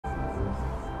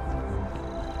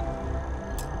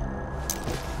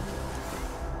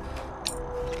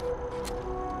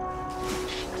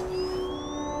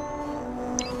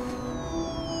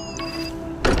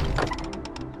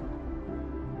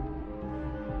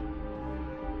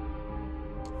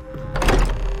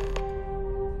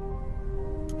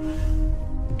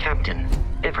Captain.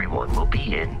 Everyone will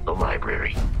be in the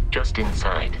library, just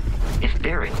inside. If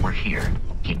Barrett were here,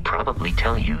 he'd probably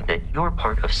tell you that you're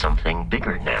part of something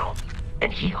bigger now,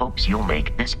 and he hopes you'll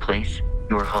make this place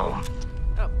your home.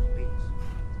 Oh, please.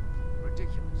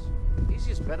 Ridiculous.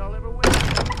 Easiest bet I'll ever win.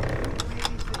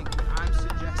 Anything I'm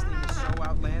suggesting is so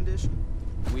outlandish,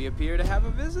 we appear to have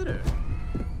a visitor.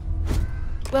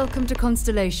 Welcome to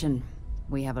Constellation.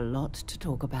 We have a lot to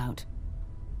talk about.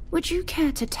 Would you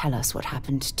care to tell us what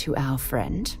happened to our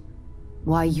friend?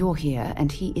 Why you're here and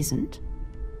he isn't?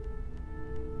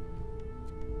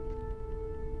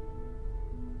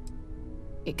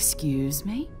 Excuse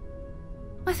me?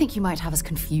 I think you might have us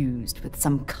confused with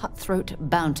some cutthroat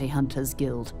bounty hunters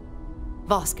guild.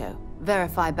 Vasco,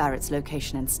 verify Barrett's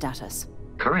location and status.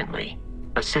 Currently,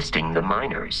 assisting the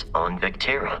miners on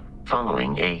Vectera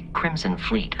following a Crimson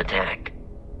Fleet attack.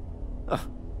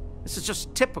 This is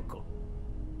just typical.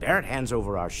 Barrett hands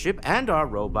over our ship and our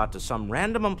robot to some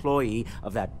random employee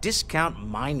of that discount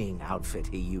mining outfit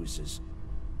he uses.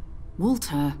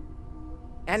 Walter.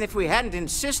 And if we hadn't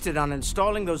insisted on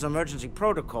installing those emergency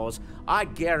protocols, I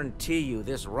guarantee you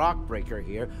this rock breaker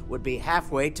here would be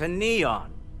halfway to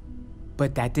Neon.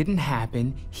 But that didn't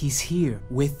happen. He's here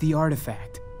with the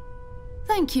artifact.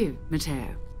 Thank you,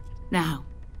 Matteo. Now,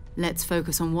 let's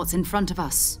focus on what's in front of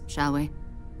us, shall we?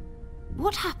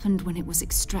 What happened when it was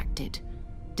extracted?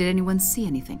 Did anyone see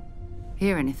anything?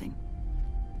 Hear anything?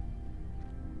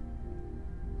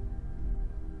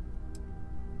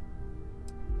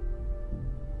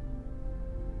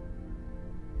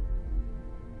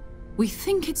 We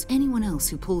think it's anyone else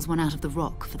who pulls one out of the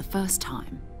rock for the first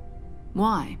time.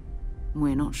 Why?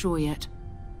 We're not sure yet.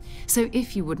 So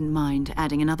if you wouldn't mind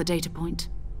adding another data point.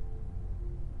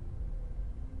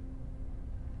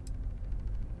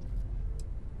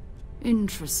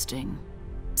 Interesting.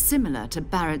 Similar to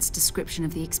Barrett's description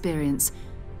of the experience,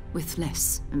 with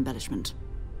less embellishment.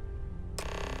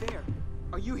 There.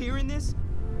 Are you hearing this?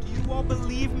 Do you all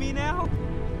believe me now?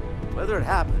 Whether it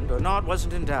happened or not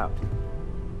wasn't in doubt.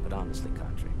 But honestly,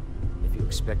 Country, if you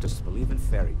expect us to believe in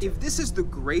fairy tales... If this is the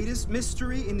greatest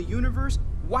mystery in the universe,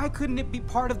 why couldn't it be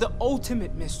part of the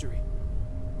ultimate mystery?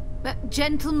 But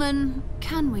gentlemen,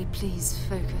 can we please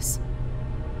focus?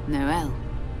 Noel,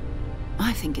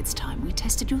 I think it's time we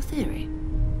tested your theory.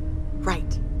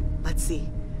 Right. Let's see.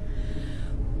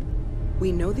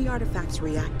 We know the artifacts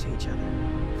react to each other.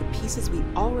 The pieces we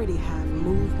already have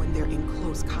move when they're in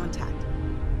close contact.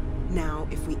 Now,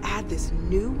 if we add this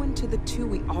new one to the two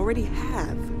we already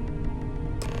have...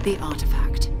 The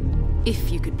artifact.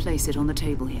 If you could place it on the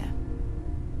table here.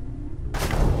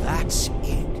 That's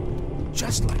it.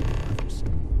 Just like the others.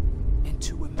 And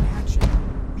to imagine,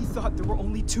 we thought there were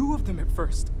only two of them at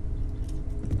first.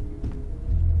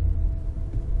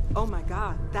 Oh my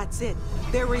god, that's it.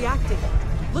 They're reacting.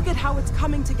 Look at how it's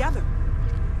coming together.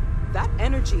 That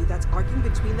energy that's arcing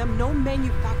between them, no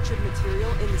manufactured material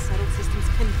in the settled systems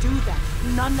can do that.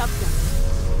 None of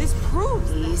them. This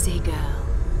proves that. Easy, girl.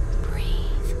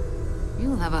 Breathe.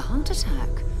 You'll have a heart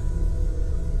attack.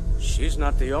 She's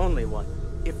not the only one.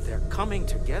 If they're coming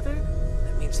together,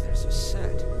 that means there's a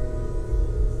set.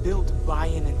 Built by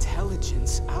an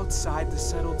intelligence outside the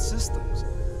settled systems.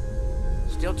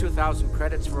 Still 2,000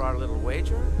 credits for our little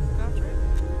wager, Country?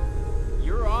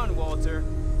 You're on, Walter.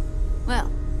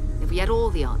 Well, if we had all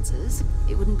the answers,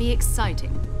 it wouldn't be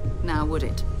exciting, now would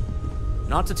it?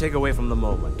 Not to take away from the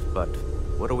moment, but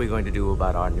what are we going to do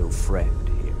about our new friend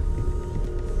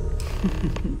here?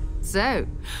 So,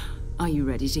 are you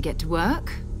ready to get to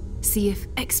work? See if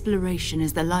exploration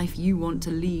is the life you want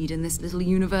to lead in this little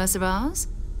universe of ours?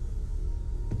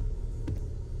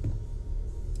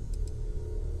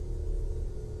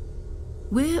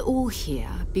 We're all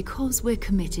here because we're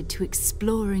committed to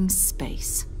exploring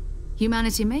space.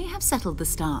 Humanity may have settled the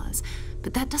stars,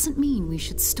 but that doesn't mean we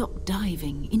should stop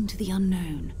diving into the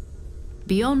unknown.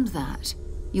 Beyond that,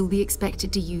 you'll be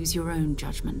expected to use your own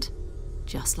judgment,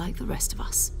 just like the rest of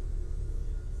us.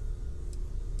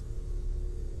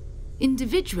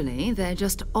 Individually, they're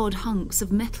just odd hunks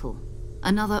of metal,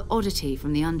 another oddity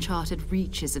from the uncharted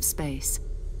reaches of space.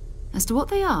 As to what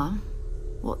they are,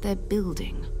 what they're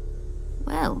building,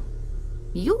 well,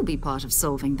 you'll be part of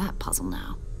solving that puzzle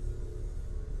now.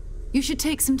 You should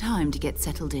take some time to get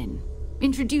settled in.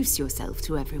 Introduce yourself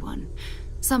to everyone.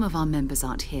 Some of our members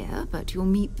aren't here, but you'll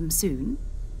meet them soon.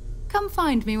 Come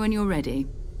find me when you're ready.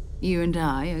 You and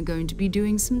I are going to be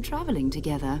doing some traveling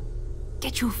together.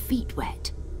 Get your feet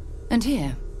wet. And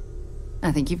here,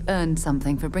 I think you've earned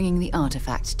something for bringing the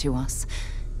artifact to us.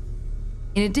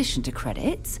 In addition to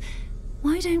credits,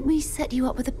 why don't we set you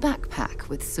up with a backpack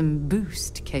with some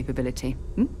boost capability?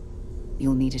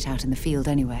 You'll need it out in the field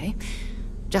anyway.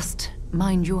 Just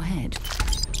mind your head.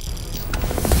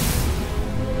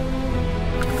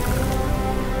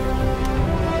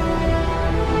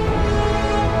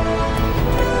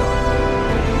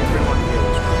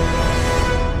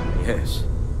 Yes,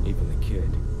 even the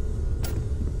kid.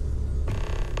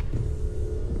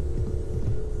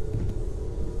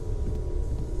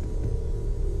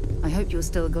 I hope you're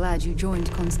still glad you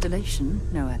joined Constellation,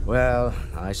 Noah. Well,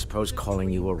 I suppose calling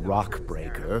you a rock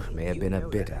breaker may have been a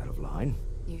bit out of line.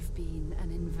 You've been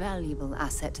an invaluable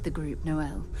asset to the group,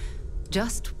 Noel.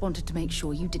 Just wanted to make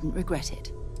sure you didn't regret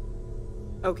it.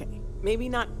 Okay, maybe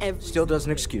not every... Still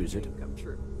doesn't excuse it. Come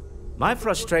true. My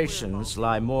frustrations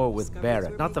lie more with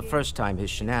Barrett, not the first time his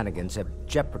shenanigans have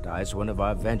jeopardized one of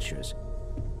our ventures.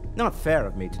 Not fair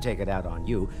of me to take it out on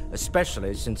you,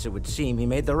 especially since it would seem he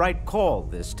made the right call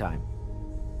this time.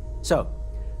 So,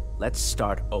 let's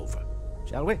start over,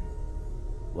 shall we?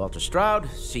 Walter Stroud,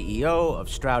 CEO of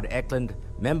Stroud Eklund,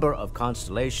 member of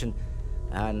Constellation,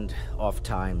 and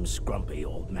oft-times grumpy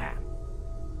old man.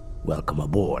 Welcome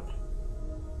aboard.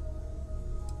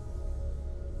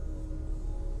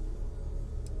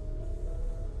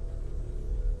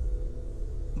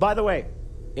 By the way,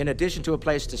 in addition to a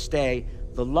place to stay,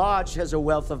 the Lodge has a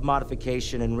wealth of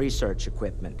modification and research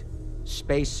equipment.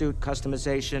 Spacesuit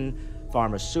customization,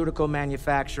 pharmaceutical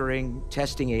manufacturing,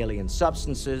 testing alien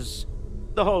substances,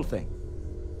 the whole thing.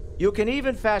 You can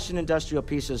even fashion industrial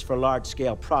pieces for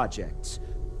large-scale projects,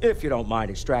 if you don't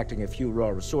mind extracting a few raw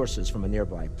resources from a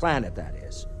nearby planet, that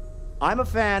is. I'm a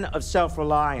fan of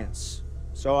self-reliance,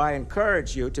 so I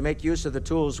encourage you to make use of the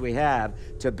tools we have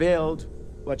to build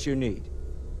what you need.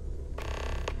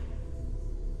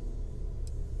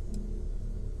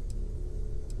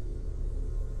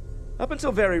 Up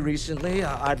until very recently,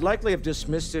 I'd likely have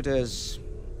dismissed it as,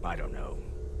 I don't know,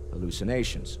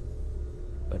 hallucinations.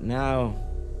 But now,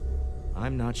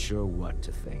 I'm not sure what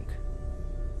to think.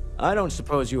 I don't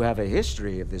suppose you have a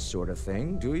history of this sort of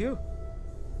thing, do you?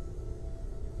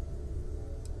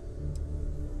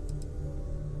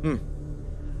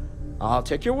 I'll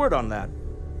take your word on that.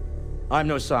 I'm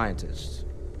no scientist.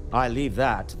 I leave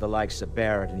that to the likes of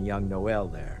Barrett and young Noel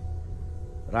there.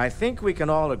 But I think we can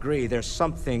all agree there's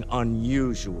something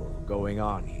unusual going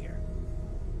on here.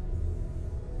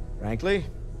 Frankly,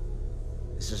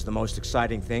 this is the most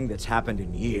exciting thing that's happened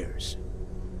in years.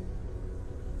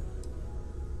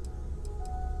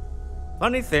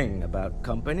 Funny thing about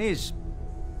companies,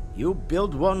 you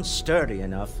build one sturdy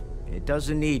enough, it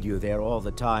doesn't need you there all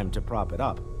the time to prop it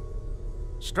up.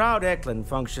 Stroud Eklund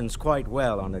functions quite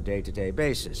well on a day-to-day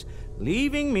basis,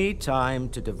 leaving me time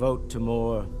to devote to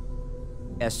more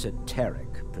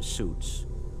esoteric pursuits.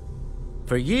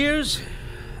 For years,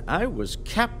 I was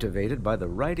captivated by the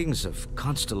writings of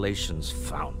Constellation's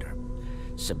founder,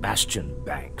 Sebastian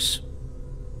Banks.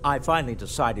 I finally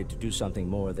decided to do something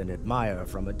more than admire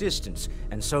from a distance,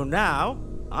 and so now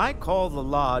I call the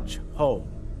Lodge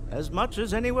home as much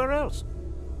as anywhere else.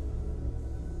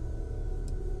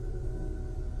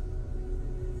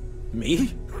 Me?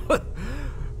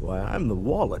 Why, I'm the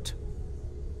wallet.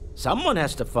 Someone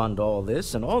has to fund all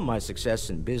this, and all my success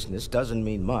in business doesn't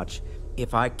mean much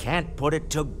if I can't put it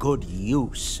to good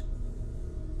use.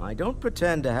 I don't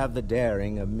pretend to have the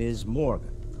daring of Ms.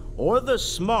 Morgan, or the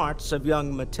smarts of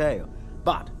young Mateo,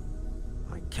 but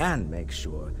I can make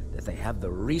sure that they have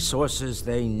the resources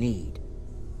they need.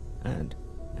 And,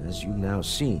 as you've now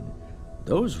seen,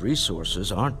 those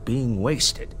resources aren't being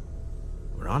wasted.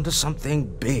 We're onto something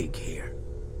big here.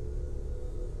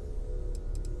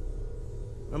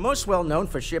 We're most well known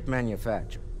for ship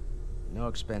manufacture. No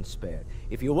expense spared.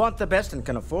 If you want the best and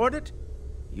can afford it,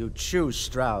 you choose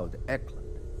Stroud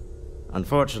Eklund.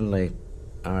 Unfortunately,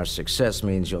 our success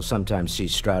means you'll sometimes see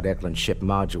Stroud Eklund ship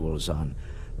modules on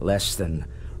less than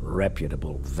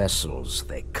reputable vessels.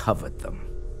 They covet them.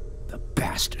 The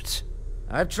bastards.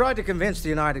 I've tried to convince the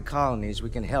United Colonies we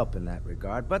can help in that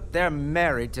regard, but they're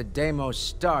married to Deimos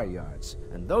Star Yards,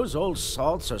 and those old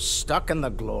salts are stuck in the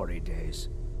glory days.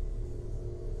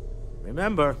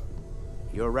 Remember,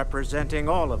 you're representing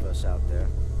all of us out there.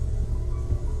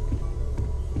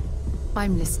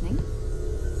 I'm listening.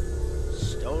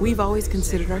 We've always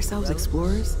considered ourselves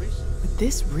explorers, but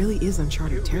this really is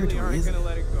uncharted territory, isn't it?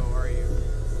 Let it go, are you?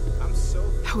 I'm so...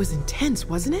 That was intense,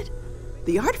 wasn't it?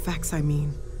 The artifacts, I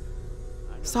mean.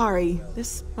 Sorry,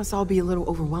 this must all be a little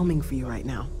overwhelming for you right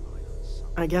now.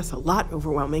 I guess a lot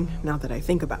overwhelming, now that I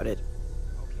think about it.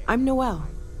 I'm Noel.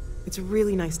 It's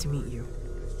really nice to meet you.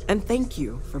 And thank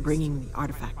you for bringing the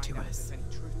artifact to us.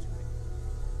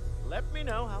 Let me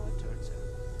know how it turns out.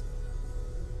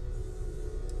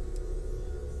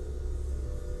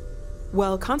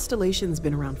 Well, Constellation's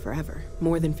been around forever,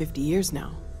 more than 50 years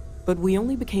now. But we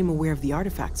only became aware of the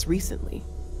artifacts recently.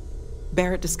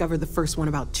 Barrett discovered the first one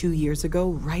about 2 years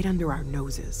ago, right under our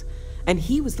noses. And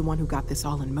he was the one who got this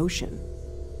all in motion.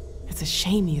 It's a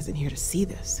shame he isn't here to see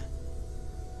this.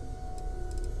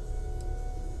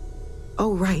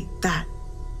 Oh, right, that.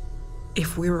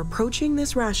 If we're approaching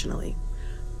this rationally,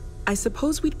 I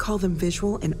suppose we'd call them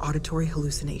visual and auditory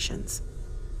hallucinations.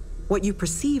 What you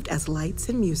perceived as lights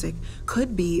and music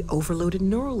could be overloaded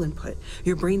neural input,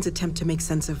 your brain's attempt to make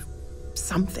sense of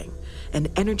something, an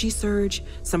energy surge,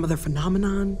 some other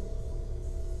phenomenon.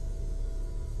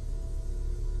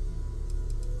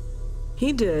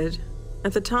 He did.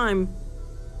 At the time,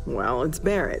 well, it's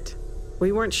Barrett.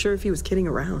 We weren't sure if he was kidding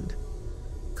around.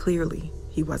 Clearly,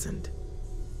 he wasn't.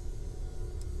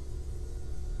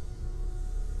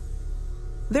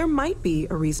 There might be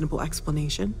a reasonable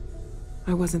explanation.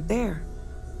 I wasn't there.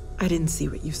 I didn't see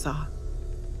what you saw.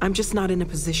 I'm just not in a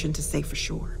position to say for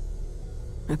sure.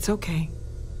 It's okay.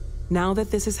 Now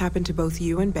that this has happened to both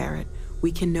you and Barrett,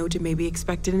 we can know to maybe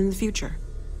expect it in the future.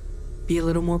 Be a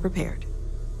little more prepared.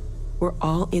 We're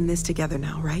all in this together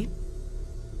now, right?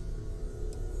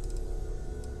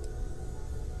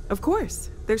 Of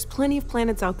course. There's plenty of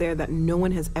planets out there that no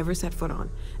one has ever set foot on,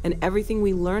 and everything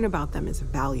we learn about them is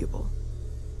valuable.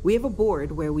 We have a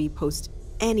board where we post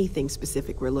anything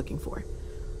specific we're looking for.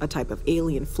 A type of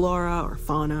alien flora or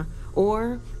fauna,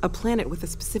 or a planet with a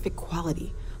specific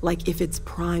quality, like if it's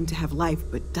primed to have life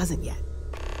but doesn't yet.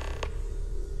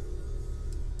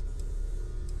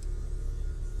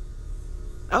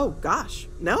 Oh gosh,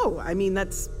 no, I mean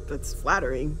that's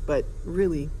flattering, but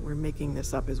really, we're making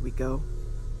this up as we go.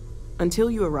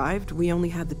 Until you arrived, we only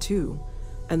had the two,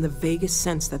 and the vaguest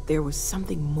sense that there was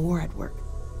something more at work.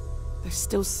 There's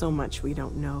still so much we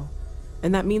don't know,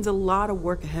 and that means a lot of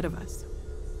work ahead of us.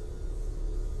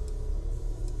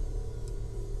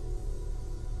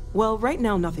 Well, right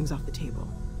now nothing's off the table.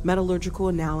 Metallurgical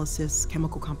analysis,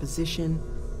 chemical composition,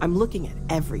 I'm looking at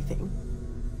everything.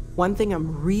 One thing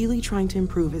I'm really trying to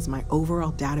improve is my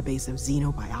overall database of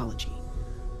xenobiology.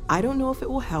 I don't know if it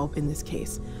will help in this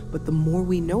case, but the more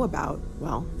we know about,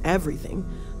 well, everything,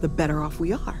 the better off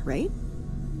we are, right?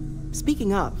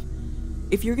 Speaking of,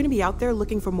 if you're gonna be out there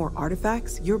looking for more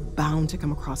artifacts, you're bound to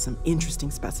come across some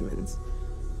interesting specimens.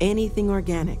 Anything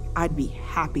organic, I'd be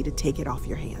happy to take it off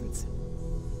your hands.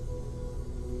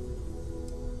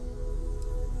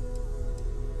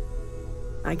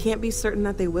 I can't be certain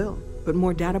that they will, but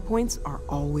more data points are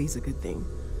always a good thing.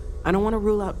 I don't want to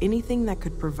rule out anything that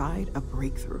could provide a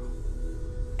breakthrough.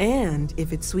 And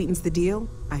if it sweetens the deal,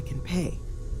 I can pay.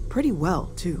 Pretty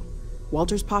well, too.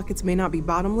 Walter's pockets may not be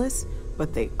bottomless,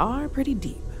 but they are pretty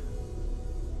deep.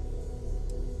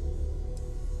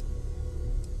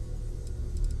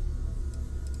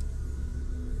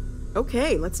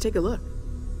 Okay, let's take a look.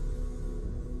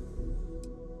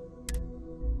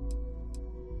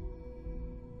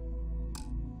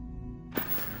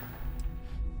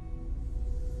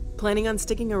 Planning on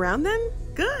sticking around then?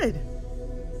 Good.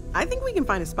 I think we can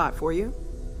find a spot for you.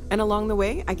 And along the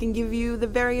way, I can give you the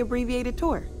very abbreviated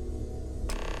tour.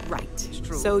 Right.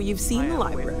 So you've seen the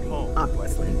library,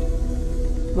 obviously.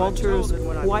 Walter's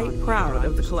quite proud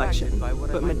of the collection,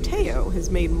 but Mateo has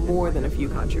made more than a few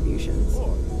contributions.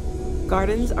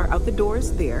 Gardens are out the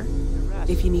doors there,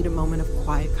 if you need a moment of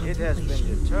quiet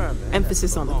contemplation.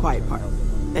 Emphasis on the quiet part,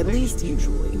 at least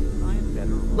usually.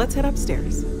 Let's head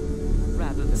upstairs.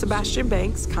 Sebastian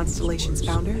Banks, Constellation's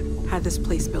founder, had this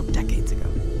place built decades ago.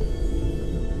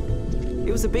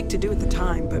 It was a big to-do at the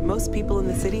time, but most people in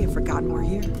the city have forgotten we're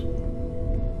here.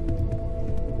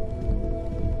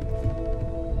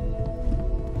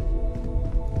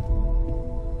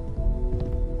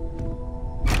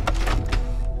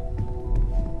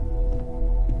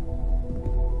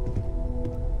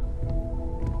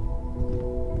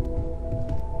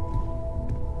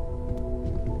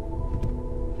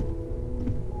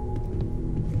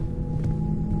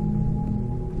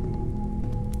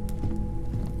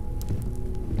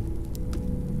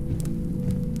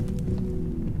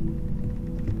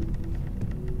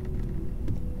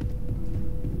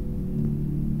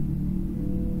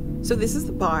 So this is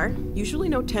the bar. Usually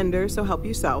no tender, so help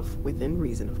yourself, within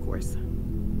reason, of course.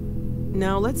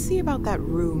 Now let's see about that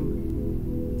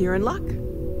room. You're in luck.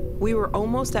 We were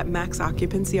almost at max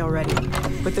occupancy already,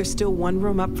 but there's still one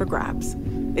room up for grabs.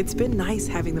 It's been nice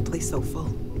having the place so full.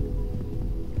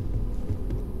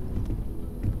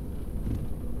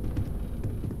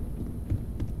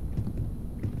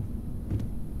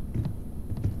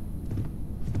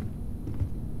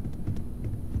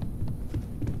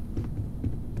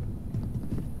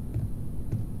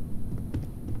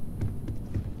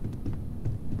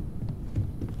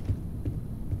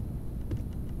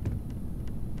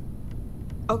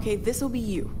 Okay, this'll be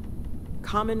you.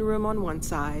 Common room on one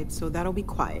side, so that'll be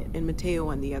quiet, and Mateo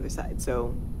on the other side,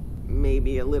 so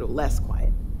maybe a little less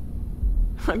quiet.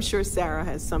 I'm sure Sarah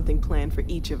has something planned for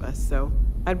each of us, so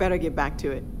I'd better get back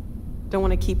to it. Don't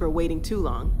want to keep her waiting too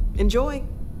long. Enjoy!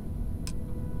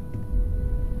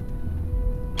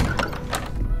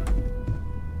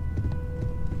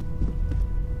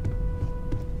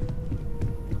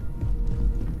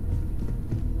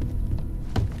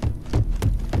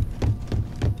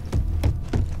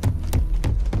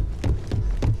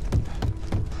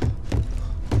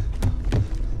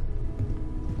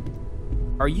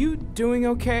 Are you doing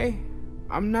okay?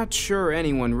 I'm not sure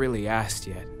anyone really asked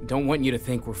yet. Don't want you to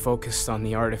think we're focused on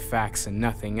the artifacts and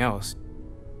nothing else.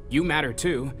 You matter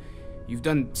too. You've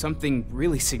done something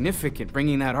really significant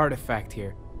bringing that artifact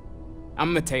here.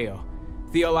 I'm Mateo,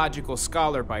 theological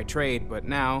scholar by trade, but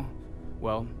now,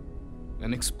 well,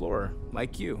 an explorer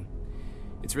like you.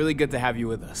 It's really good to have you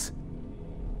with us.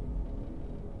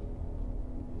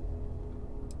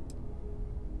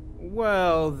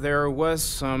 Well, there was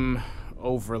some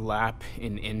overlap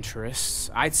in interests.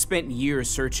 I'd spent years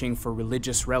searching for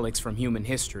religious relics from human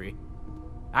history.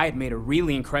 I had made a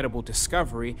really incredible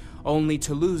discovery, only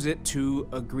to lose it to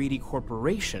a greedy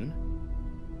corporation.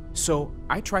 So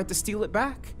I tried to steal it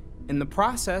back. In the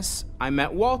process, I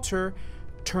met Walter.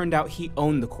 Turned out he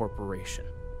owned the corporation.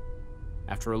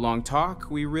 After a long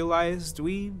talk, we realized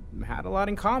we had a lot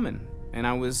in common, and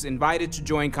I was invited to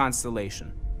join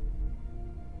Constellation.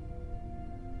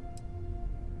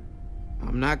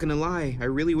 I'm not gonna lie, I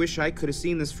really wish I could have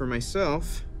seen this for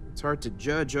myself. It's hard to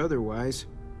judge otherwise.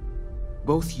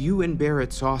 Both you and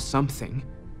Barrett saw something.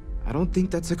 I don't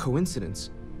think that's a coincidence.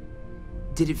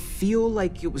 Did it feel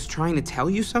like it was trying to tell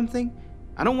you something?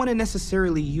 I don't want to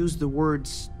necessarily use the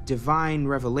words divine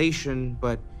revelation,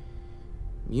 but,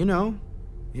 you know,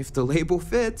 if the label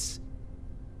fits.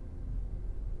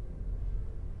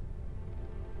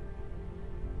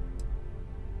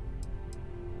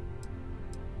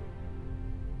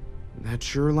 That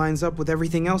sure lines up with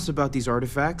everything else about these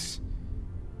artifacts.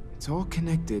 It's all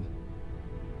connected.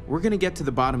 We're gonna get to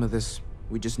the bottom of this.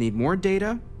 We just need more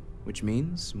data, which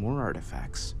means more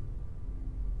artifacts.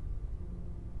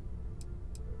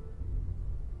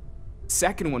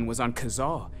 Second one was on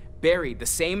Kazal, buried, the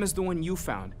same as the one you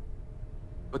found.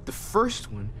 But the first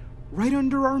one, right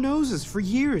under our noses for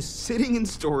years, sitting in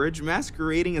storage,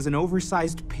 masquerading as an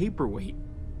oversized paperweight.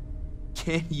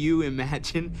 Can you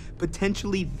imagine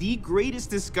potentially the greatest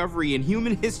discovery in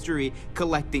human history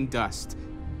collecting dust?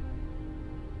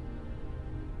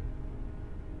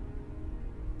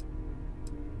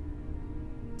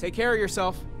 Take care of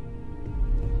yourself.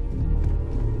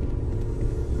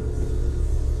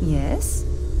 Yes?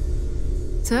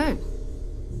 So,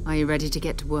 are you ready to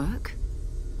get to work?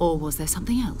 Or was there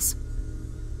something else?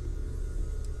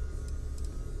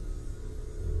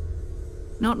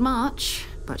 Not much,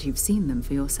 but you've seen them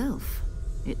for yourself.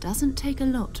 It doesn't take a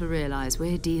lot to realize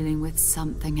we're dealing with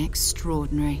something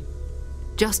extraordinary.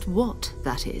 Just what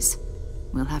that is,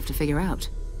 we'll have to figure out.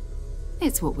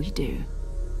 It's what we do.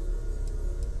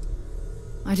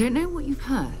 I don't know what you've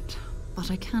heard, but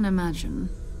I can imagine.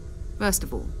 First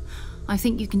of all, I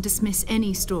think you can dismiss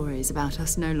any stories about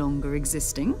us no longer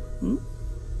existing.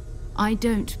 I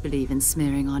don't believe in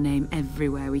smearing our name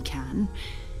everywhere we can.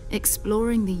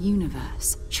 Exploring the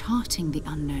universe, charting the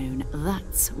unknown,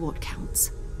 that's what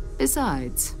counts.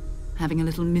 Besides, having a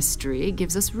little mystery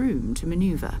gives us room to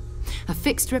maneuver. A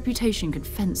fixed reputation could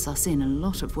fence us in a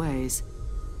lot of ways.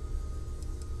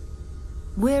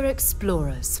 We're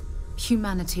explorers.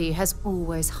 Humanity has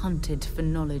always hunted for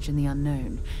knowledge in the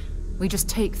unknown. We just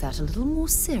take that a little more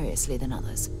seriously than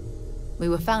others. We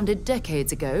were founded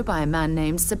decades ago by a man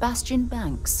named Sebastian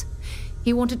Banks.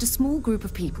 He wanted a small group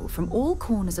of people from all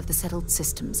corners of the settled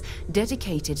systems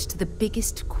dedicated to the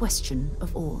biggest question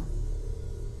of all.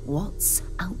 What's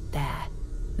out there?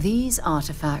 These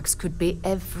artifacts could be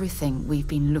everything we've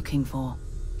been looking for.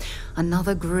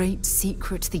 Another great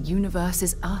secret the universe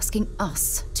is asking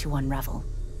us to unravel.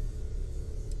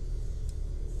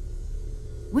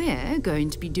 We're going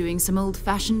to be doing some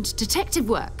old-fashioned detective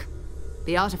work.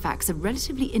 The artifacts are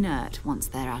relatively inert once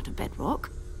they're out of bedrock.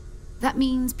 That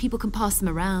means people can pass them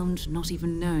around, not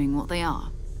even knowing what they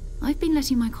are. I've been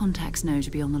letting my contacts know to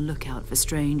be on the lookout for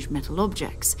strange metal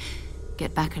objects.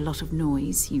 Get back a lot of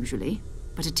noise, usually,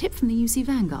 but a tip from the UC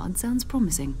Vanguard sounds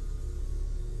promising.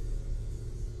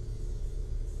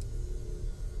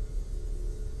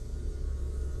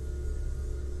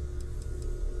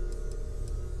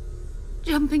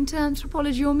 Jumping to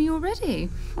anthropology on me already?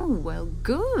 Oh, well,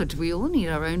 good. We all need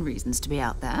our own reasons to be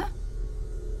out there.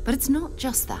 But it's not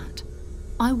just that.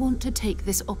 I want to take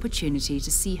this opportunity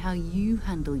to see how you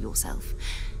handle yourself,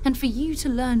 and for you to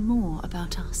learn more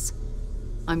about us.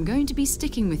 I'm going to be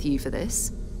sticking with you for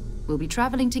this. We'll be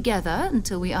traveling together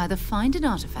until we either find an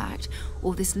artifact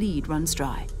or this lead runs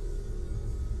dry.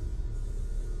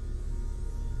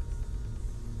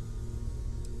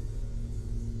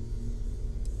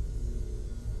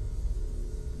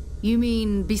 You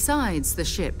mean besides the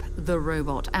ship, the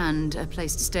robot, and a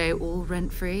place to stay all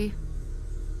rent-free?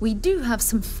 We do have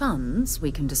some funds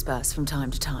we can disperse from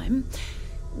time to time.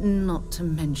 Not to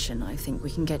mention, I think we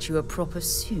can get you a proper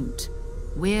suit.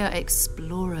 We're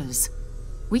explorers.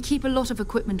 We keep a lot of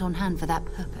equipment on hand for that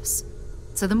purpose.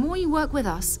 So the more you work with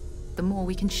us, the more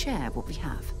we can share what we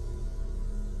have.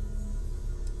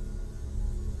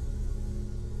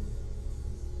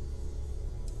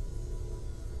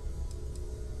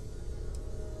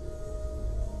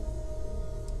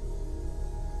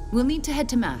 We'll need to head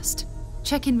to Mast.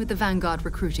 Check in with the Vanguard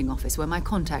recruiting office where my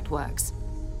contact works.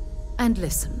 And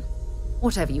listen,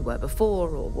 whatever you were before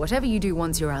or whatever you do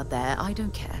once you're out there, I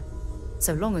don't care.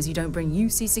 So long as you don't bring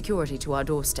UC security to our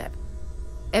doorstep.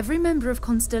 Every member of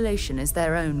Constellation is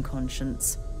their own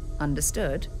conscience.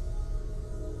 Understood?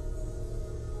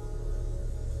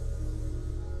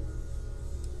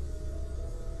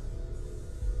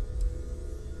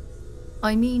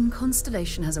 I mean,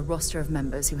 Constellation has a roster of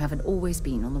members who haven't always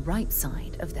been on the right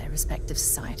side of their respective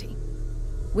society.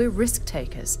 We're risk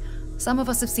takers. Some of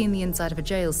us have seen the inside of a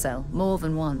jail cell more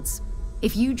than once.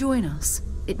 If you join us,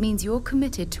 it means you're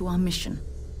committed to our mission.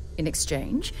 In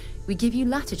exchange, we give you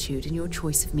latitude in your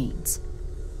choice of means.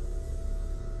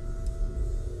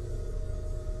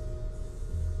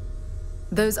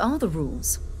 Those are the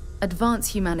rules. Advance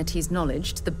humanity's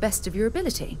knowledge to the best of your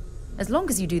ability. As long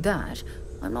as you do that,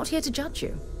 I'm not here to judge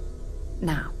you.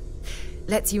 Now,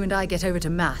 let's you and I get over to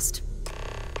Mast.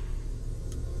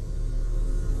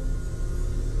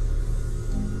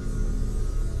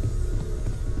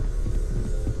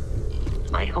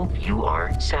 I hope you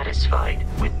are satisfied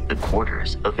with the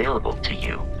quarters available to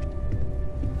you.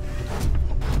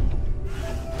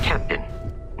 Captain,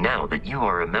 now that you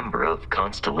are a member of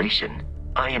Constellation,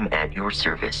 I am at your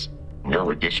service.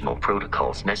 No additional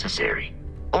protocols necessary.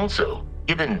 Also,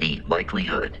 given the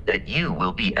likelihood that you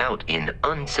will be out in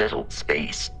unsettled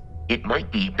space, it might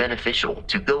be beneficial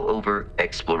to go over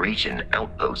exploration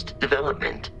outpost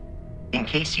development, in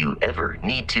case you ever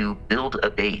need to build a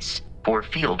base for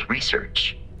field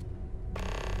research.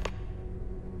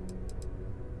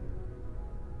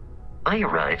 I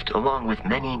arrived along with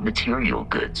many material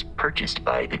goods purchased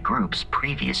by the group's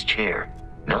previous chair,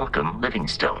 Malcolm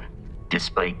Livingstone.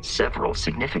 Despite several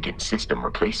significant system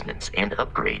replacements and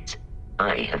upgrades,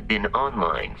 I have been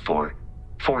online for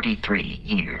 43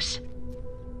 years.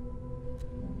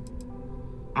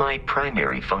 My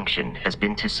primary function has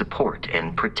been to support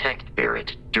and protect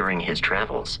Barrett during his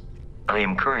travels. I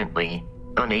am currently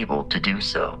unable to do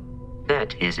so.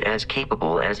 That is as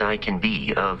capable as I can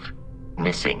be of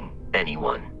missing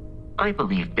anyone. I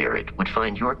believe Barrett would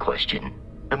find your question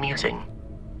amusing.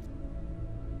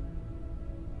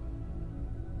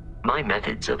 My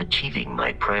methods of achieving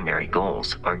my primary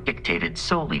goals are dictated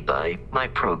solely by my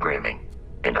programming,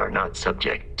 and are not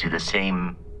subject to the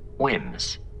same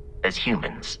whims as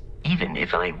humans. Even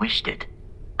if I wished it,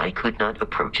 I could not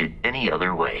approach it any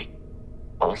other way.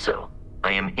 Also,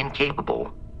 I am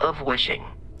incapable of wishing.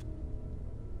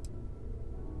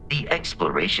 The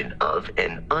exploration of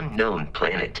an unknown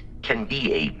planet can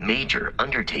be a major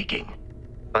undertaking.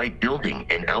 By building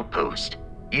an outpost,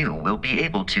 you will be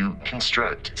able to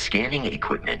construct scanning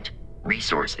equipment,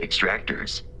 resource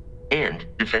extractors, and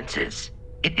defenses.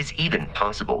 It is even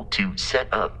possible to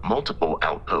set up multiple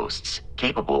outposts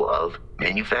capable of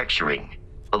manufacturing,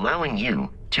 allowing you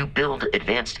to build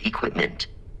advanced equipment.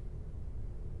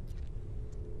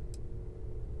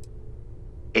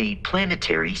 A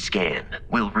planetary scan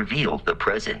will reveal the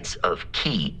presence of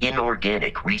key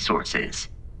inorganic resources,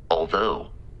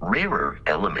 although rarer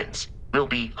elements will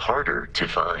be harder to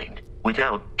find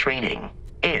without training.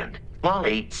 And while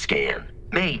a scan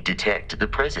may detect the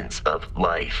presence of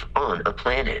life on a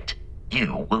planet,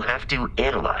 you will have to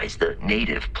analyze the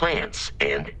native plants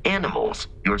and animals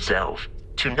yourself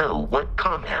to know what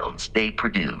compounds they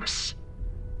produce.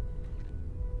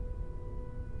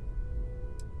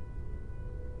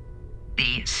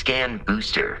 The scan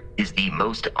booster is the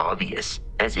most obvious,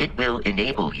 as it will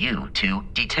enable you to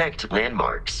detect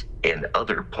landmarks and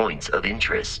other points of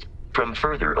interest from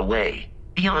further away.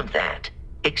 Beyond that,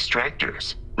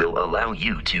 extractors will allow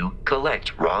you to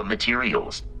collect raw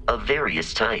materials of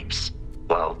various types,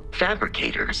 while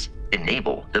fabricators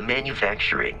enable the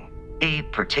manufacturing A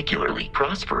particularly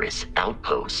prosperous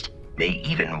outpost may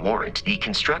even warrant the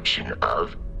construction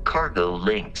of cargo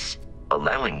links,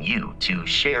 allowing you to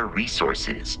share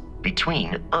resources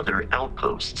between other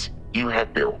outposts you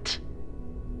have built.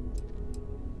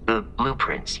 The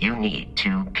blueprints you need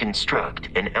to construct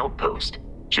an outpost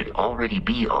should already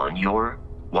be on your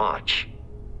watch.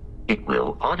 It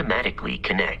will automatically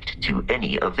connect to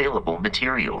any available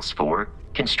materials for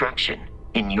construction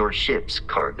in your ship's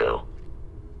cargo.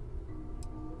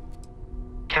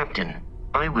 Captain,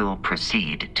 I will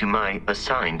proceed to my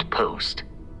assigned post.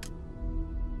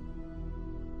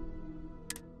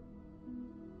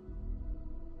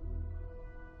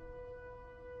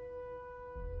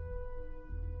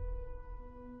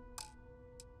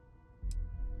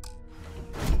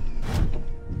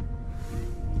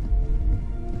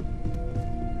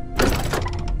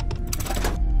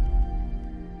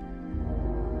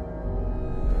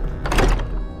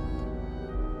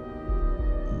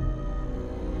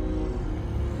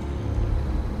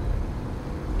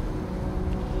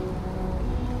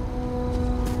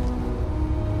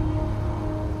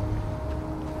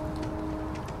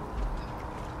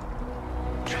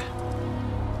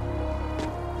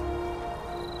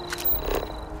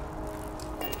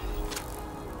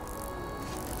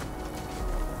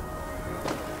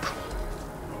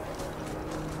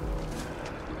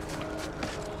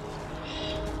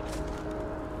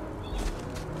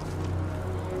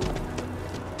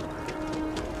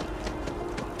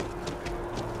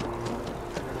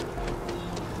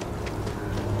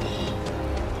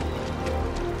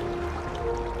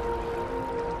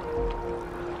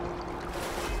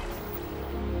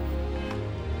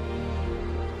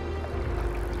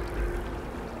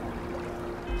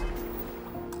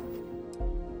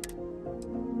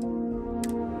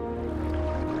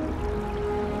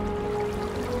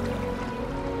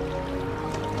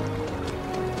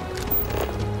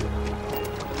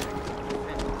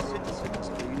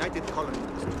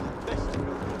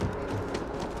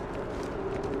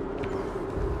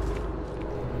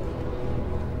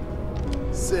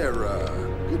 Sarah,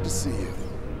 good to see you.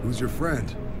 Who's your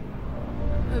friend?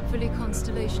 Hopefully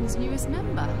Constellation's newest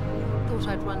member. Thought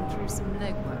I'd run through some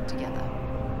legwork together.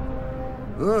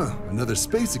 Another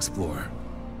space explorer.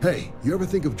 Hey, you ever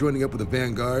think of joining up with the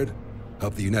Vanguard?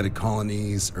 Help the United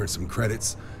Colonies, earn some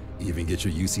credits, even get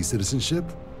your UC citizenship?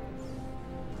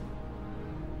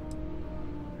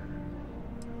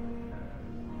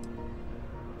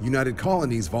 United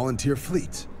Colonies volunteer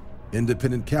fleet.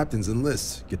 Independent captains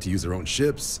enlist, get to use their own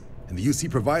ships, and the UC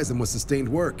provides them with sustained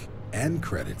work and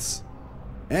credits.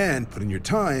 And put in your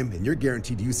time, and you're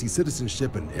guaranteed UC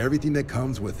citizenship and everything that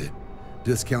comes with it.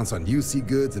 Discounts on UC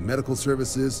goods and medical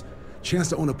services, chance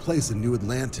to own a place in New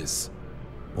Atlantis.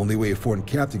 Only way a foreign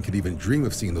captain could even dream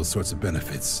of seeing those sorts of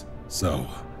benefits. So,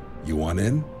 you want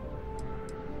in?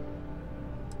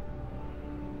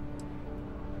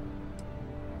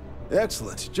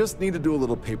 Excellent. Just need to do a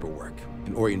little paperwork.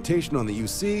 An orientation on the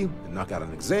UC, and knock out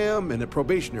an exam, and a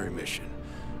probationary mission.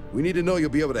 We need to know you'll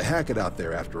be able to hack it out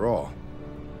there after all.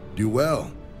 Do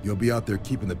well. You'll be out there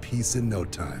keeping the peace in no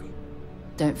time.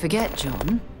 Don't forget,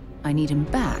 John. I need him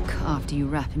back after you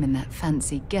wrap him in that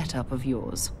fancy get-up of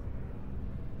yours.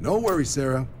 No worries,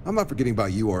 Sarah. I'm not forgetting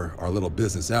about you or our little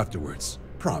business afterwards.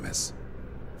 Promise.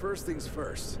 First things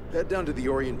first, head down to the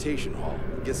orientation hall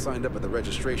and get signed up at the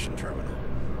registration terminal.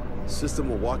 The system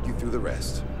will walk you through the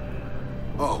rest.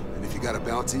 Oh, and if you got a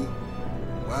bounty,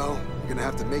 well, you're gonna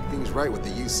have to make things right with the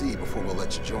UC before we'll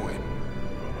let you join.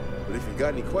 But if you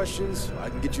got any questions, I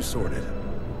can get you sorted.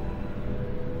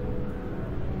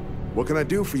 What can I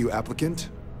do for you, applicant?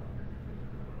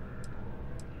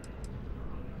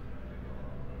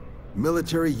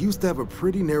 Military used to have a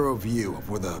pretty narrow view of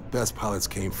where the best pilots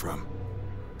came from.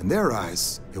 In their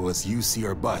eyes, it was UC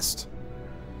or bust.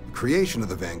 The creation of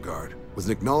the Vanguard was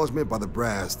an acknowledgement by the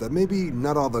brass that maybe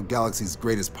not all the galaxy's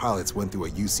greatest pilots went through a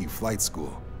UC flight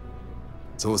school.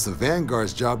 So it's the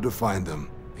Vanguard's job to find them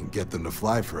and get them to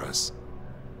fly for us.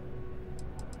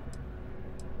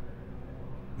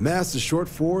 MASS is short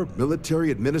for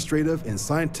Military, Administrative, and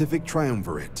Scientific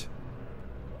Triumvirate.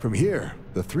 From here,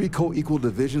 the three co-equal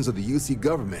divisions of the UC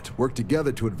government work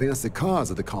together to advance the cause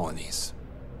of the colonies.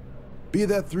 Be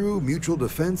that through mutual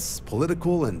defense,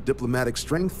 political and diplomatic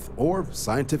strength, or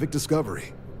scientific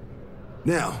discovery.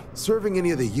 Now, serving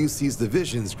any of the UC's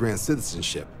divisions grants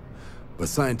citizenship, but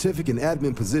scientific and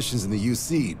admin positions in the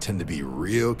UC tend to be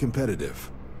real competitive.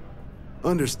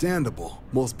 Understandable,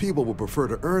 most people will prefer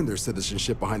to earn their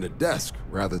citizenship behind a desk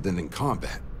rather than in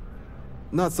combat.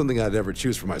 Not something I'd ever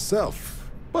choose for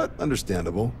myself, but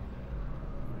understandable.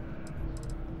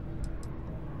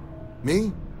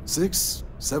 Me? 6,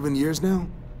 7 years now?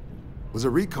 Was a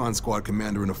recon squad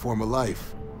commander in a former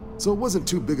life, so it wasn't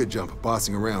too big a jump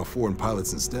bossing around foreign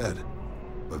pilots instead.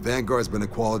 But Vanguard's been a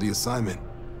quality assignment.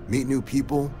 Meet new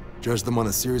people, judge them on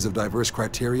a series of diverse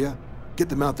criteria, get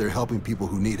them out there helping people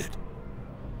who need it.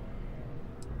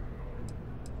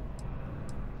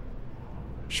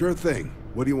 Sure thing.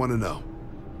 What do you want to know?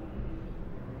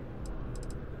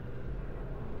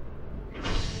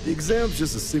 The exam's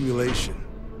just a simulation.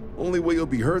 Only way you'll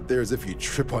be hurt there is if you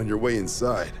trip on your way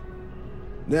inside.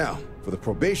 Now, for the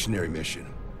probationary mission.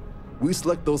 We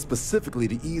select those specifically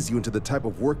to ease you into the type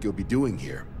of work you'll be doing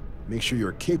here. Make sure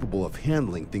you're capable of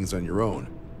handling things on your own.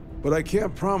 But I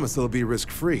can't promise it'll be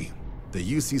risk-free.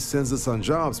 The UC sends us on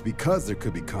jobs because there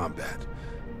could be combat.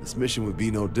 This mission would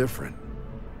be no different.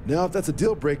 Now, if that's a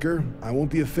deal breaker, I won't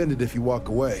be offended if you walk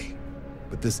away.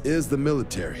 But this is the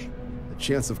military. The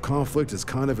chance of conflict is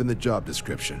kind of in the job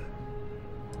description.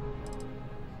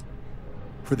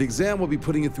 For the exam, we'll be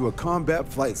putting you through a combat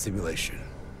flight simulation.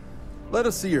 Let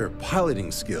us see your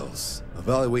piloting skills,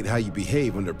 evaluate how you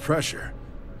behave under pressure,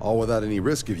 all without any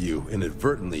risk of you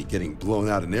inadvertently getting blown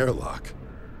out an airlock.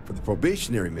 For the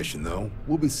probationary mission, though,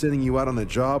 we'll be sending you out on a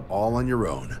job all on your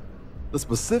own. The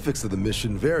specifics of the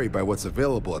mission vary by what's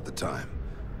available at the time,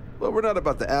 but we're not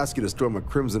about to ask you to storm a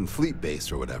Crimson Fleet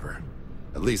base or whatever.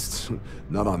 At least,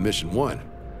 not on Mission 1.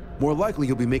 More likely,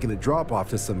 you'll be making a drop-off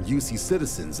to some UC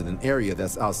citizens in an area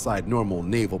that's outside normal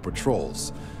naval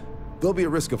patrols. There'll be a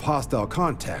risk of hostile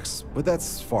contacts, but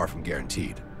that's far from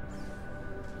guaranteed.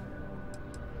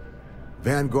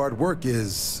 Vanguard work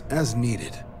is as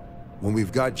needed. When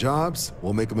we've got jobs,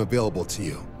 we'll make them available to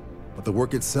you. But the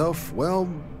work itself, well,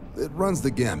 it runs the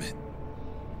gamut.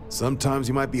 Sometimes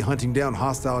you might be hunting down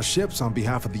hostile ships on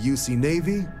behalf of the UC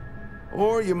Navy,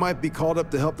 or you might be called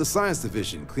up to help the Science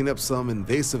Division clean up some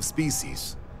invasive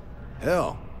species.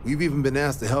 Hell, we've even been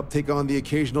asked to help take on the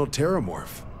occasional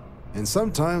terramorph. And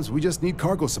sometimes we just need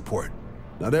cargo support.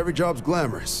 Not every job's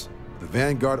glamorous. The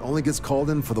Vanguard only gets called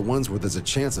in for the ones where there's a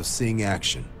chance of seeing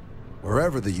action.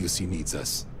 Wherever the UC needs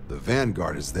us, the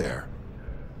Vanguard is there.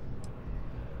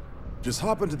 Just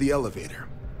hop into the elevator.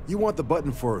 You want the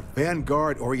button for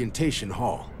Vanguard Orientation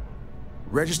Hall.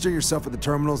 Register yourself at the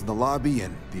terminals in the lobby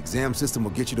and the exam system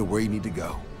will get you to where you need to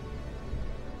go.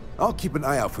 I'll keep an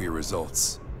eye out for your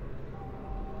results.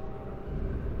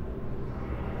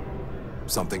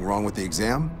 Something wrong with the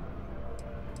exam?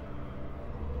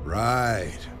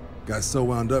 Right. Got so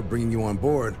wound up bringing you on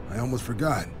board, I almost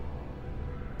forgot.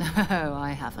 Oh,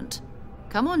 I haven't.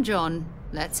 Come on, John.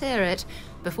 Let's hear it,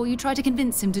 before you try to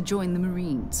convince him to join the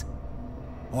Marines.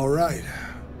 All right.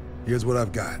 Here's what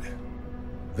I've got.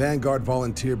 Vanguard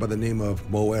volunteer by the name of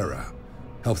Moera.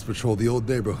 Helps patrol the old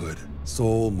neighborhood.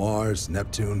 Sol, Mars,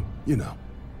 Neptune, you know.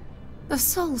 The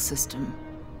Sol system?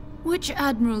 Which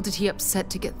admiral did he upset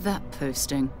to get that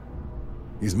posting?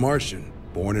 He's Martian,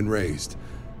 born and raised.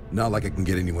 Not like I can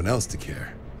get anyone else to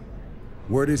care.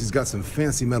 Word is he's got some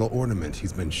fancy metal ornament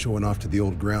he's been showing off to the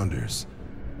old grounders.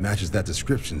 Matches that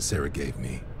description Sarah gave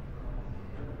me.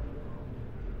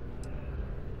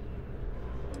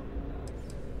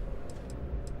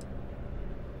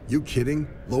 You kidding?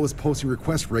 Lowest posting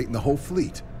request rate in the whole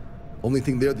fleet. Only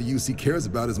thing there the UC cares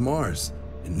about is Mars.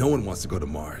 And no one wants to go to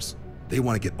Mars. They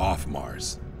want to get off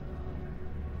Mars.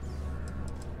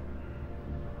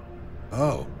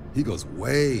 Oh, he goes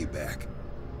way back.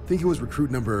 Think he was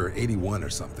recruit number 81 or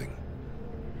something.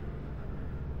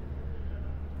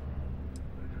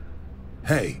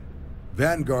 Hey,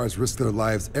 Vanguards risk their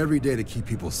lives every day to keep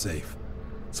people safe.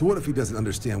 So what if he doesn't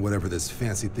understand whatever this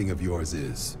fancy thing of yours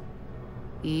is?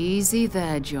 Easy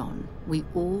there, John. We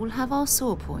all have our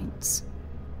sore points.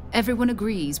 Everyone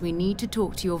agrees we need to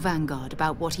talk to your Vanguard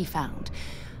about what he found.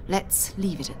 Let's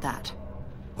leave it at that.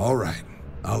 All right,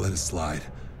 I'll let it slide.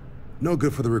 No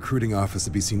good for the recruiting office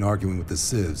to be seen arguing with the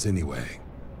civs anyway.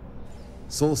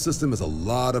 Sol system is a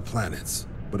lot of planets,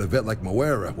 but a vet like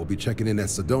Moera will be checking in at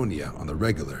Sidonia on the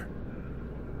regular.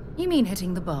 You mean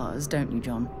hitting the bars, don't you,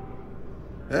 John?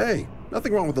 Hey,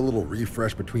 nothing wrong with a little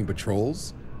refresh between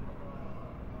patrols.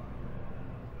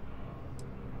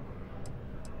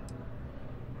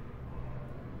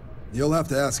 You'll have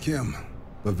to ask him,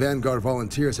 but Vanguard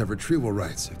volunteers have retrieval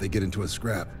rights if they get into a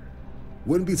scrap.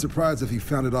 Wouldn't be surprised if he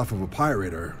found it off of a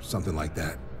pirate or something like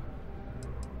that.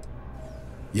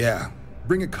 Yeah,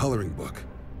 bring a coloring book.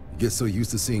 You get so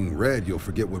used to seeing red, you'll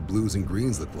forget what blues and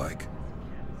greens look like.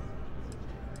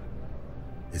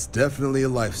 It's definitely a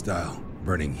lifestyle,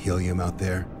 burning helium out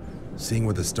there, seeing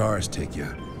where the stars take you.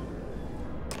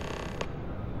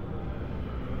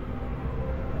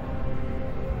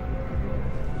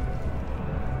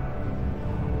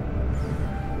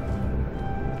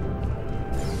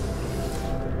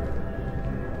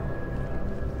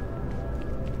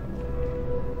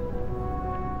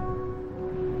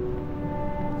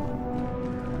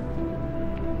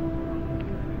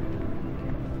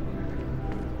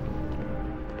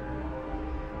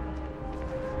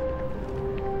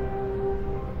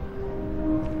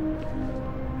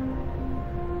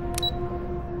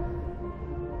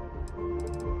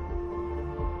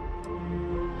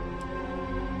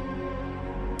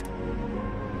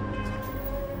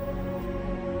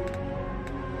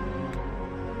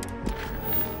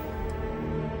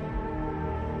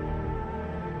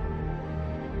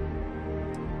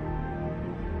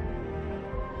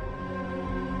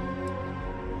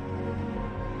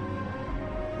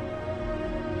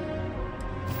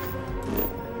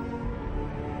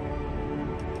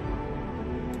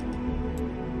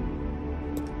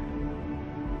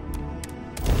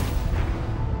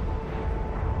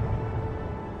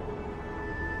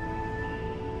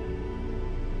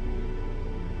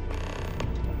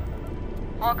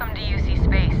 Welcome to UC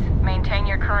Space. Maintain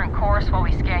your current course while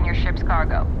we scan your ship's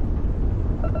cargo.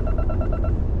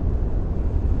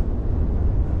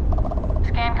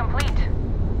 Scan complete.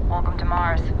 Welcome to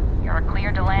Mars. You're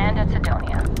cleared to land at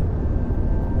Sidonia.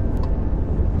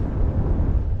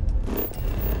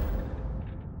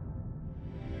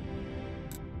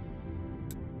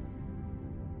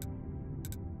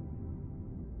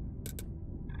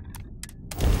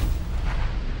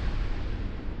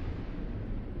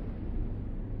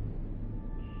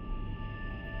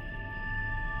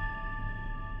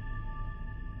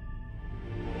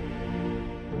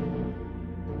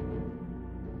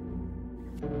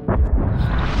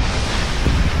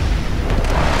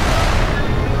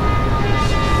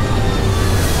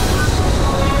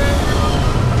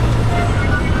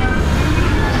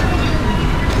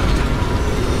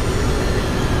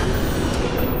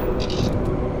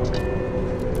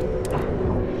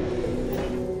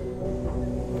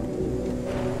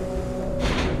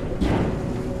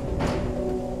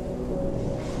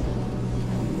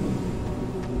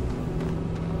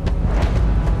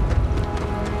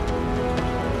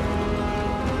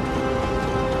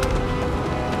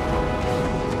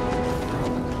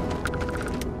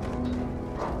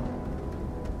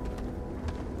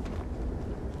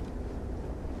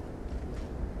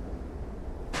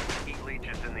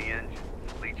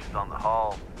 on the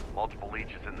hull, multiple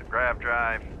leeches in the grav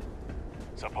drive.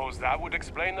 Suppose that would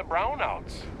explain the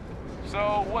brownouts.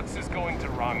 So, what's this going to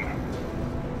run?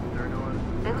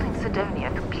 Building Sidonia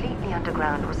completely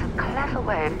underground was a clever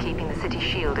way of keeping the city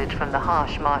shielded from the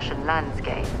harsh Martian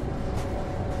landscape.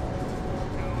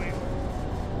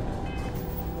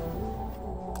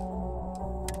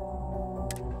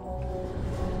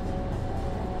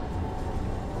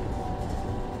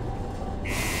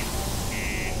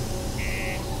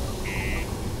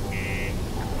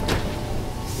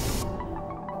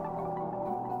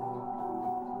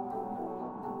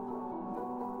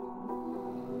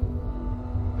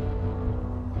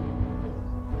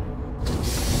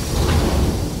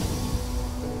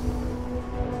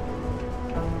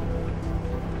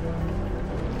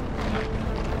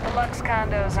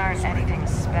 Condos aren't anything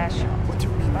special.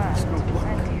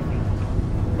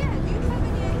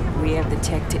 We have the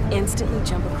tech to instantly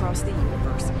jump across the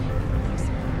universe.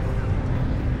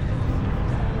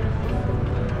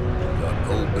 Got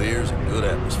cold beers and good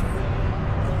atmosphere.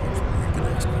 What more you could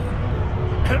ask for.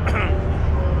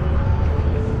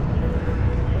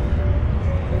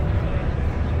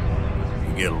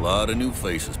 You get a lot of new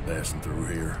faces passing through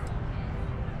here.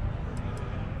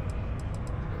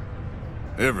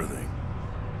 Everything.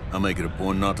 I make it a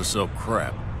point not to sell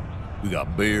crap. We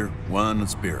got beer, wine, and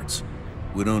spirits.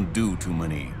 We don't do too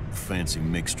many fancy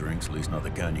mixed drinks, at least not the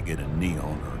kind you get in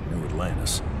Neon or New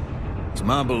Atlantis. It's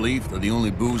my belief that the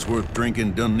only booze worth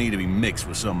drinking doesn't need to be mixed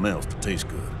with something else to taste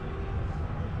good.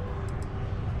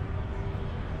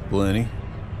 Plenty.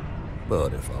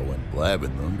 But if I went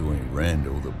blabbing them to any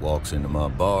rando that walks into my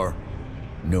bar,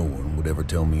 no one would ever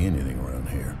tell me anything around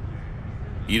here.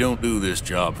 You don't do this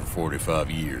job for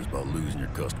 45 years by losing your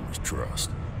customers'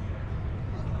 trust.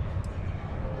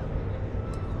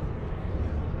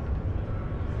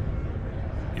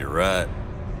 You're right,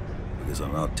 because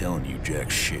I'm not telling you jack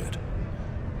shit.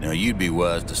 Now, you'd be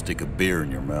wise to stick a beer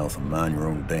in your mouth and mind your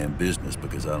own damn business,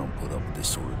 because I don't put up with this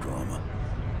sort of drama.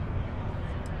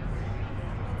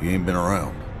 You ain't been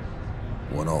around.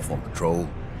 Went off on patrol,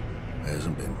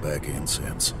 hasn't been back in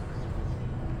since.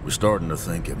 We're starting to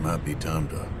think it might be time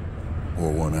to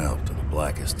pour one out to the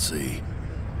blackest sea.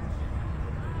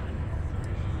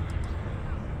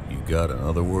 You got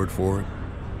another word for it?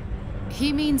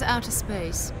 He means outer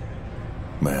space.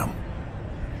 Ma'am.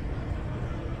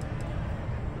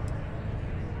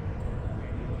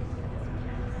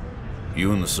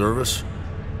 You in the service?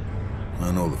 I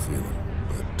know the feeling,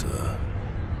 but,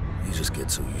 you just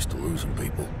get so used to losing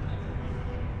people.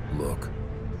 Look.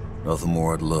 Nothing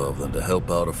more I'd love than to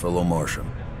help out a fellow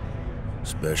Martian.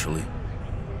 Especially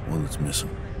one that's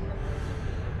missing.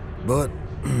 But,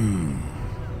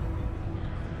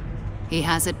 He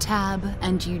has a tab,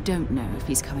 and you don't know if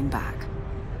he's coming back.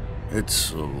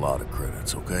 It's a lot of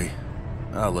credits, okay?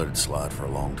 I let it slide for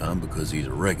a long time because he's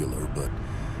a regular, but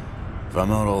if I'm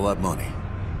out all that money,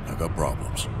 I got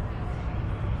problems.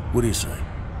 What do you say?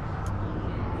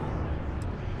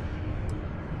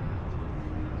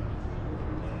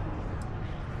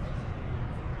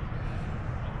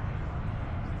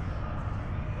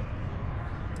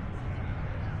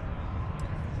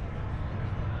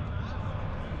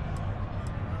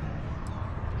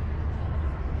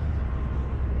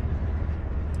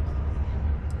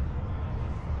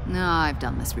 No, I've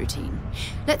done this routine.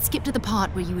 Let's skip to the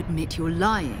part where you admit you're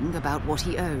lying about what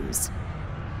he owes.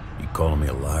 You calling me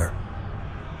a liar?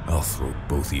 I'll throw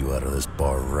both of you out of this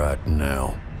bar right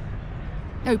now.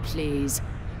 Oh, please.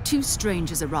 2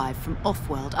 strangers arrive from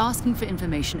off-world asking for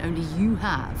information only you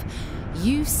have.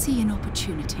 You see an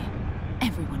opportunity.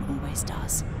 Everyone always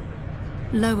does.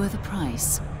 Lower the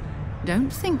price.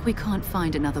 Don't think we can't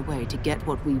find another way to get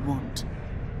what we want.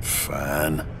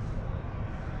 Fine.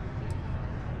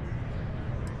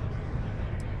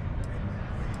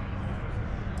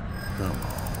 Come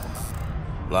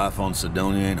on. Life on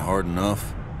Cydonia ain't hard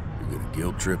enough. You're gonna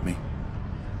guilt trip me?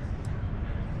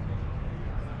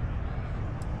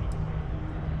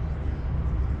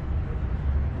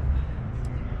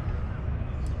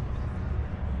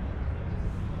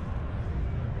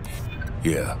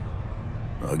 Yeah,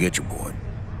 I get your point.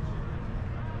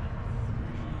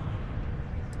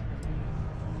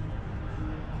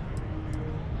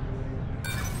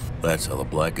 That's how the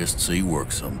Blackest Sea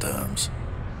works sometimes.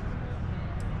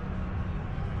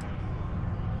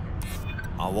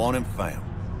 I want him found.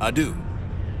 I do.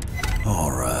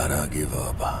 All right, I give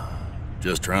up.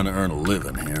 Just trying to earn a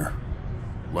living here.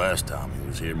 Last time he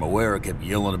was here, Moira kept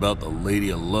yelling about the Lady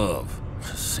of Love,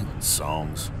 singing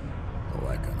songs, all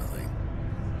that kind of thing.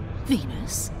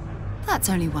 Venus? That's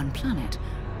only one planet.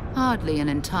 Hardly an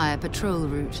entire patrol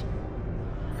route.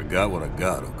 I got what I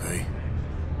got, okay?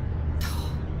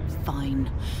 Fine.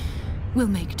 We'll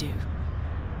make do.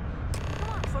 Come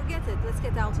on, forget it. Let's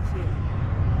get out of here.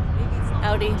 Maybe it's not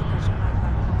Howdy. to catch a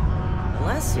backpack.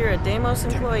 Unless you're a Deimos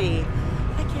employee.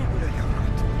 I can't really help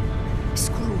it.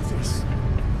 Screw this.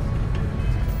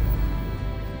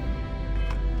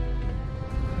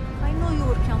 I know you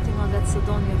were counting on that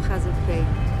Cydonia hazard pay.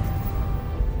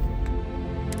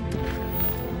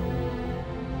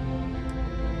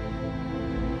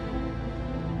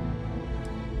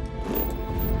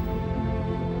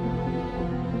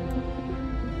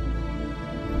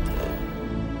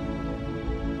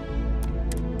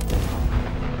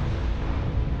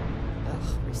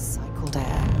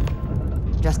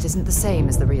 Just isn't the same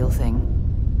as the real thing.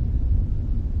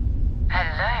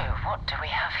 Hello, what do we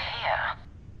have here?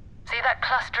 See that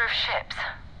cluster of ships?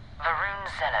 Varun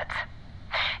Zealots.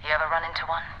 You ever run into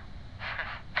one?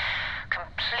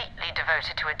 Completely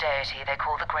devoted to a deity they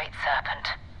call the Great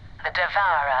Serpent, the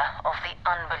devourer of the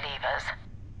unbelievers.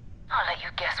 I'll let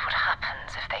you guess what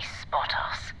happens if they spot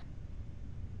us.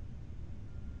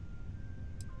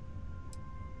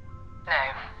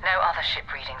 No other ship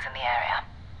readings in the area.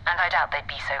 And I doubt they'd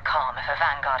be so calm if a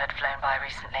Vanguard had flown by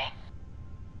recently.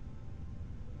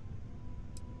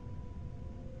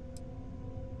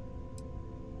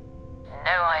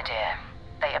 No idea.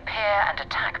 They appear and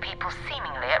attack people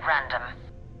seemingly at random.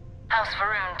 House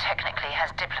Varun technically has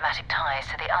diplomatic ties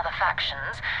to the other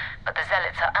factions, but the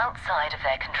Zealots are outside of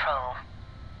their control.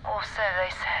 Or so they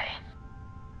say.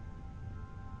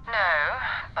 No,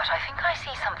 but I think I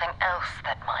see something else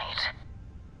that might.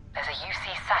 There's a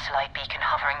UC satellite beacon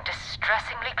hovering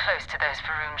distressingly close to those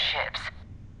Varun ships.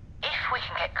 If we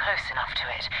can get close enough to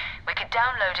it, we could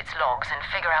download its logs and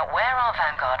figure out where our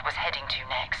Vanguard was heading to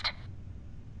next.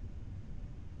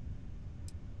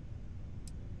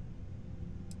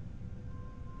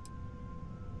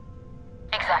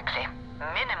 Exactly.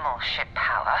 Minimal ship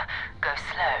power. Go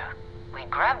slow. We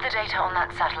grab the data on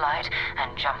that satellite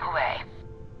and jump away.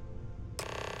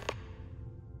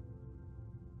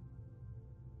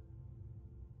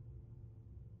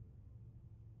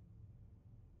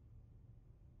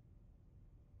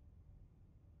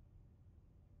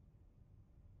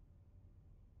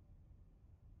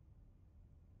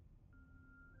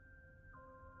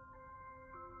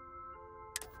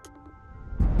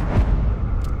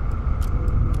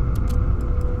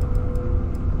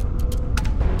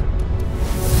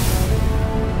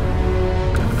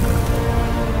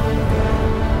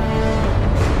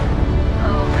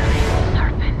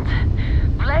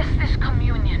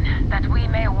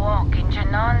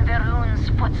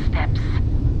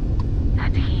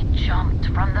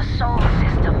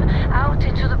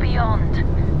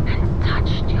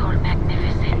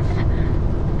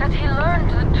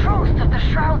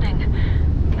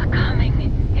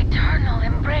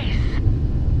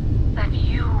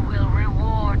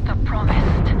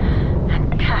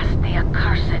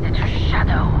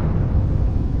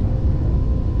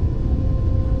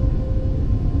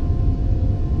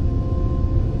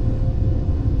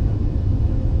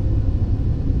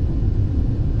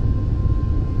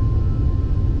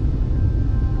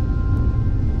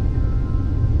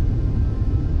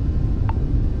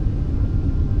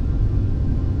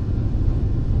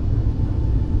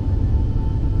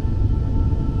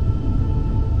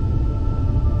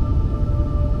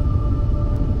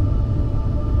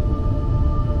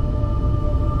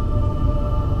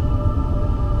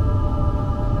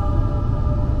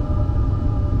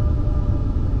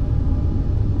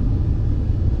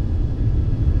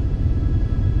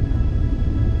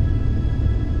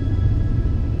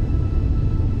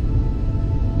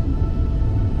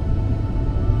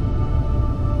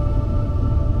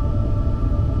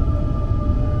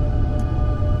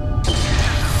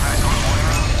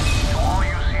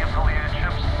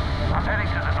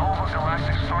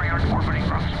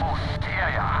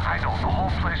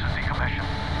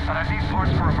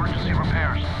 emergency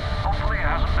repairs. Hopefully it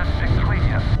hasn't been picked clean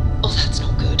yet. Oh, that's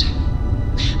not good.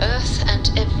 Earth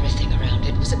and everything around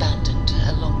it was abandoned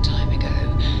a long time ago,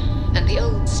 and the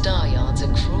old star yards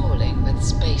are crawling with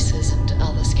spacers and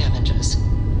other scavengers.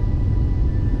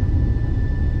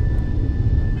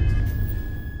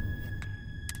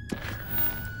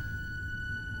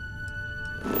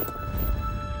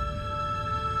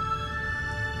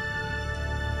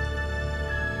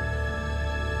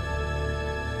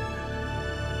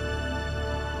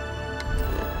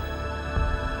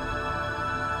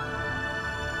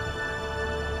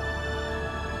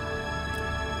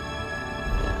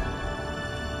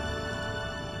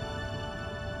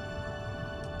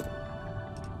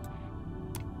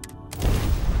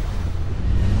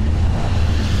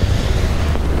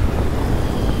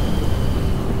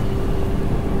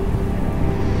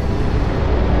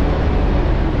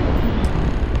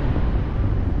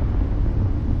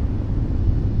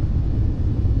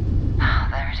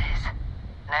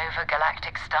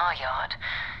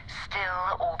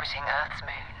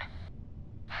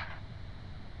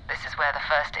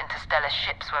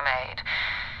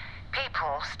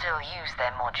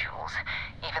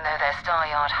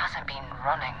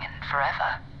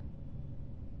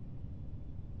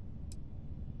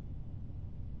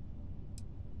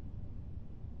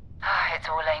 It's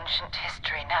all ancient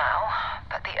history now,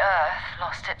 but the Earth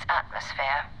lost its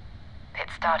atmosphere.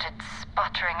 It started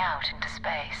sputtering out into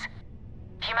space.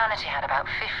 Humanity had about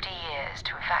 50 years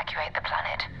to evacuate the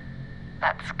planet.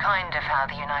 That's kind of how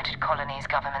the United Colonies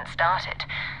government started,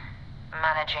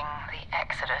 managing the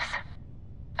exodus.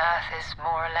 Earth is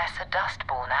more or less a dust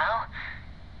ball now.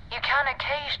 You can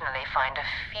occasionally find a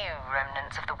few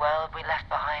remnants of the world we left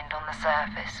behind on the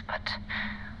surface, but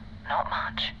not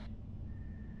much.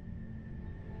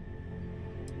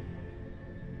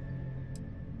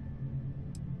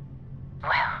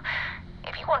 Well,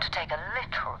 if you want to take a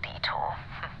little detour,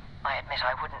 I admit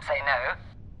I wouldn't say no.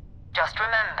 Just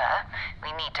remember,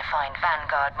 we need to find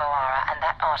Vanguard Moara and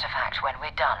that artifact when we're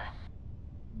done.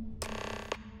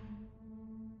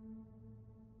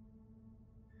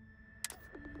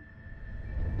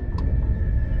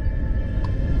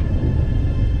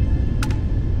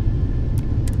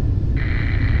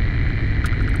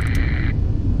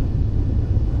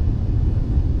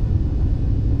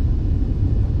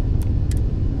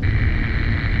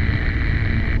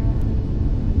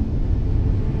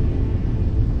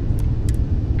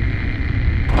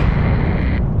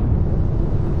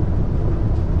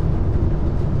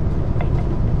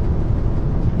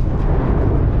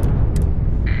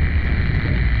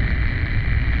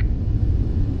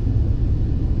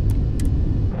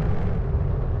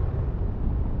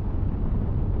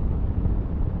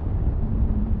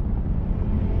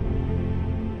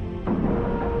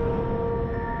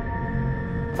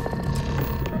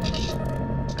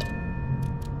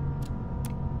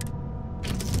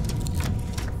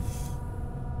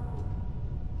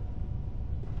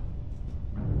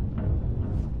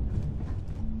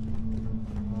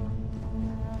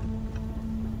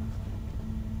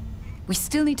 We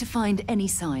still need to find any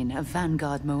sign of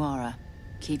Vanguard Moara.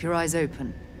 Keep your eyes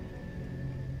open.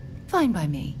 Fine by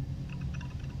me.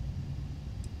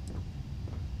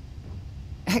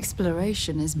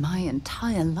 Exploration is my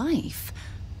entire life.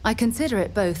 I consider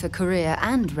it both a career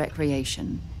and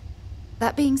recreation.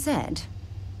 That being said,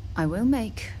 I will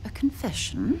make a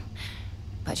confession,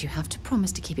 but you have to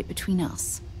promise to keep it between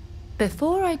us.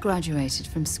 Before I graduated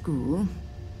from school,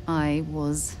 I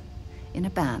was in a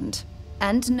band.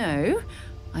 And no,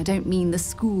 I don't mean the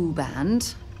school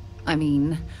band. I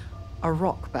mean a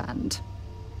rock band.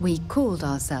 We called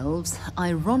ourselves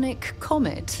Ironic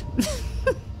Comet.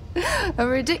 A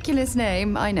ridiculous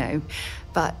name, I know.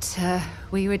 But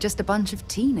we were just a bunch of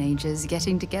teenagers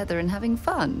getting together and having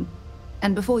fun.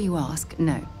 And before you ask,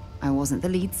 no, I wasn't the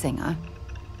lead singer.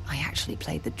 I actually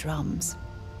played the drums.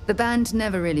 The band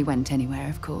never really went anywhere,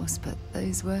 of course, but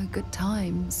those were good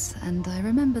times, and I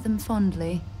remember them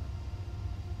fondly.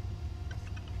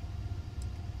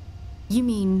 You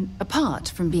mean apart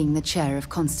from being the chair of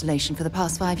Constellation for the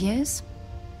past 5 years?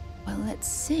 Well, let's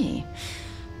see.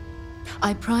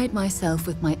 I pride myself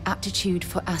with my aptitude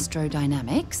for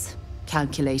astrodynamics,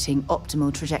 calculating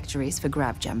optimal trajectories for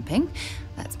grav jumping.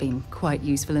 That's been quite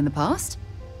useful in the past.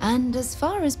 And as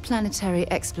far as planetary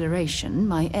exploration,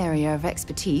 my area of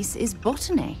expertise is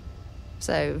botany.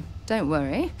 So don't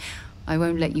worry, I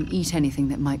won't let you eat anything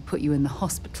that might put you in the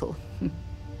hospital.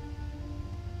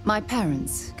 My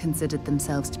parents considered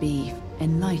themselves to be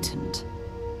enlightened,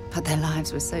 but their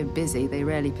lives were so busy they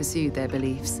rarely pursued their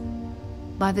beliefs.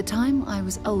 By the time I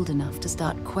was old enough to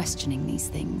start questioning these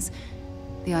things,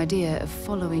 The idea of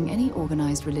following any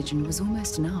organized religion was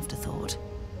almost an afterthought.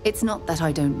 It's not that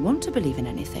I don't want to believe in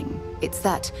anything. It's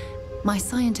that my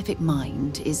scientific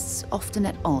mind is often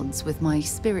at odds with my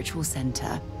spiritual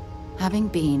center. Having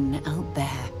been out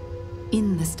there,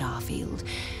 in the Starfield,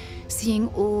 seeing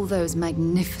all those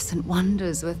magnificent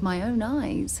wonders with my own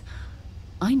eyes,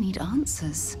 I need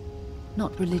answers,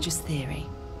 not religious theory.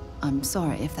 I'm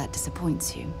sorry if that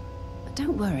disappoints you, but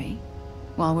don't worry.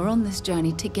 While we're on this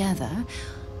journey together,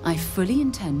 I fully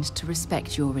intend to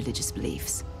respect your religious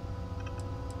beliefs.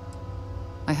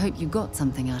 I hope you got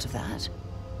something out of that.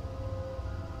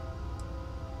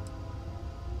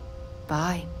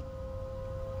 Bye.